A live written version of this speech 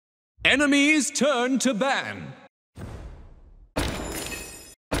Enemies turn to ban.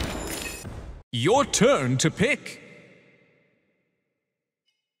 Your turn to pick.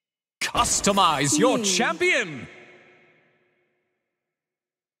 Customize your champion.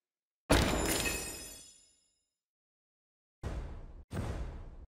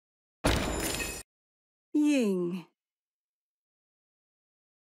 Ying.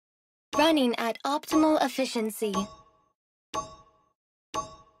 Running at optimal efficiency.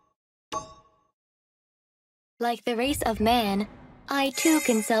 Like the race of man, I too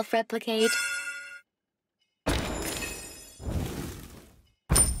can self-replicate.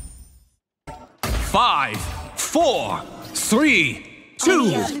 Five, four, three,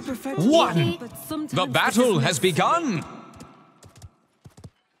 two, one. The battle has begun.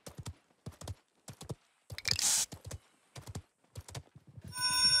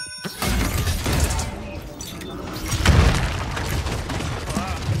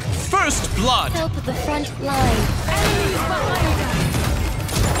 First blood. Help the front line. Enemies behind us.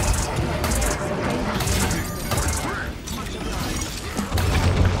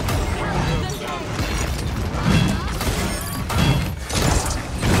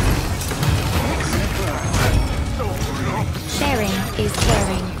 Sharing is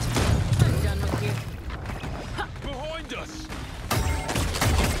caring. Behind us.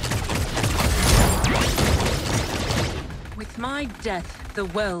 With my death, the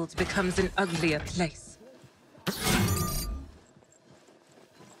world becomes an uglier place.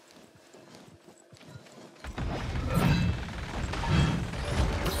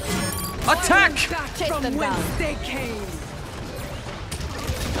 Attack! From whence they came.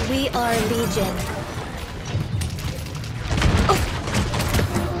 We are Legion.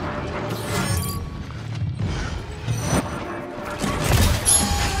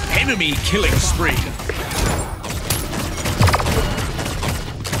 Enemy killing spree.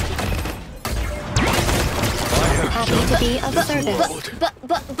 Happy to be of service. But.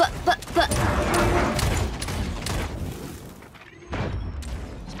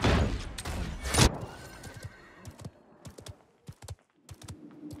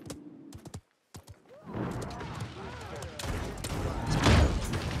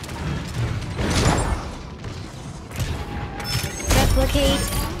 Replicate.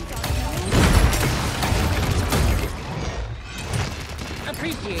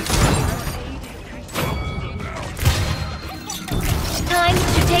 Appreciate. Time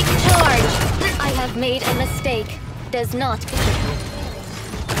to take charge. I have made a mistake. Does not.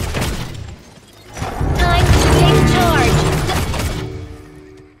 Time to take charge.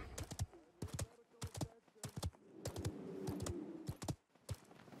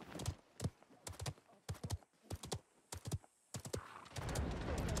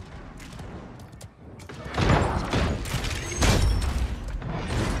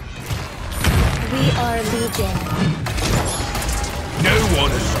 We are Legion. No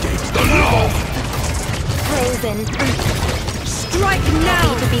one escapes the law. Frozen. Strike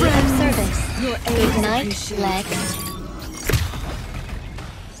now, Happy to be of friends. service. Good night, Lex.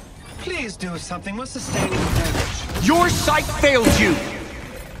 Please do something. What's the sustaining damage? Your sight fails you.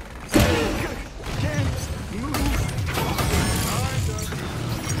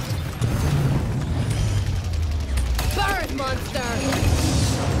 Bird monster.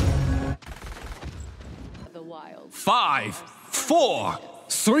 The wild. 5, 4,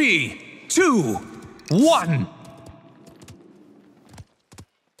 3, 2, 1.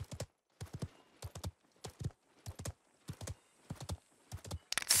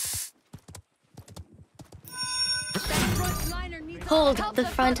 Hold the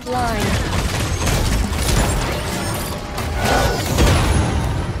front line.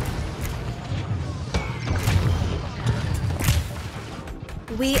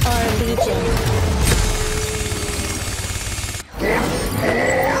 We are Legion.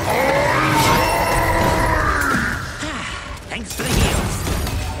 Thanks for the heals.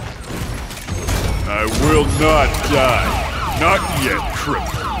 I will not die. Not yet,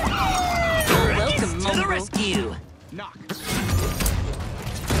 cripple. Welcome, To the mongrel. rescue. Knock.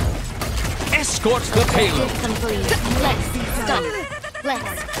 Escort the payload. Complete. Let's stop.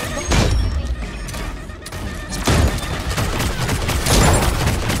 Let's.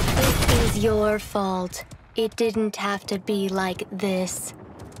 This is your fault. It didn't have to be like this.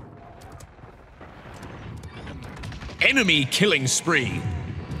 Enemy killing spree.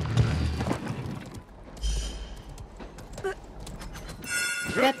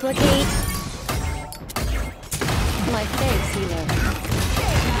 Replicate. My face, healer.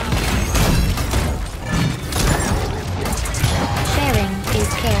 Sharing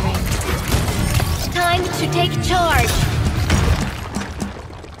is caring. Time to take charge.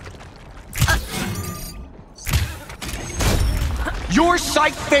 Your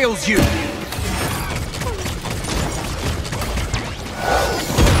sight fails you!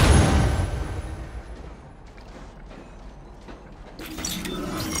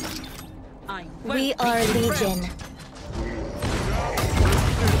 We are Legion.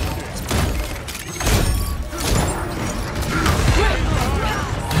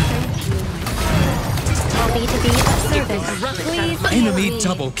 Happy to be of service. Please Enemy heal me.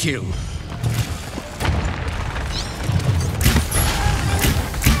 double kill.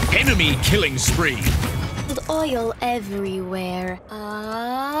 Enemy killing spree. Oil everywhere.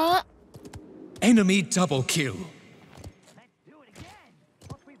 Enemy double kill.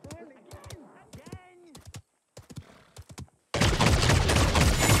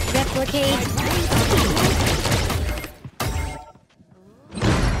 Replicate.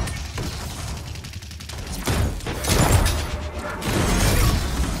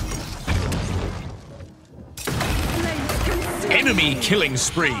 Enemy killing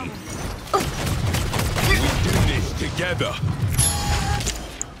spree. We do this together.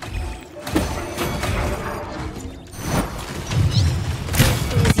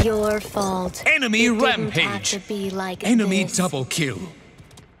 It's your fault. Enemy It didn't have rampage. to be like Enemy this. double kill.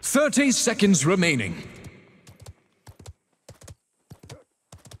 30 seconds remaining.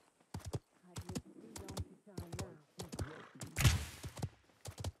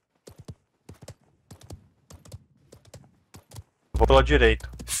 Vou pelo direito.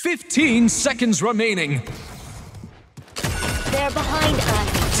 15 seconds remaining. They're behind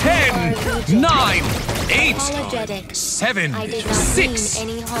us. 10, We are Legion. 9, 8, Apologetic. 7, I did not 6, mean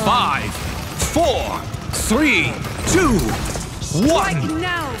any harm. 5, 4, 3, 2, 1.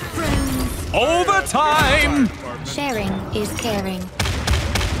 Now, friends! Overtime! Sharing is caring.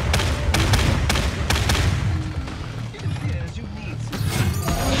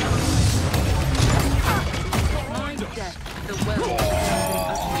 My death, the world becomes an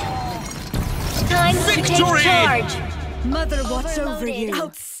ugly place. Time Victory! to take charge. Mother, watch over Overloaded. you.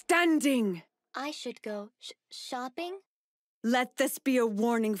 Outstanding! I should go shopping? Let this be a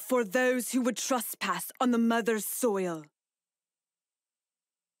warning for those who would trespass on the Mother's soil.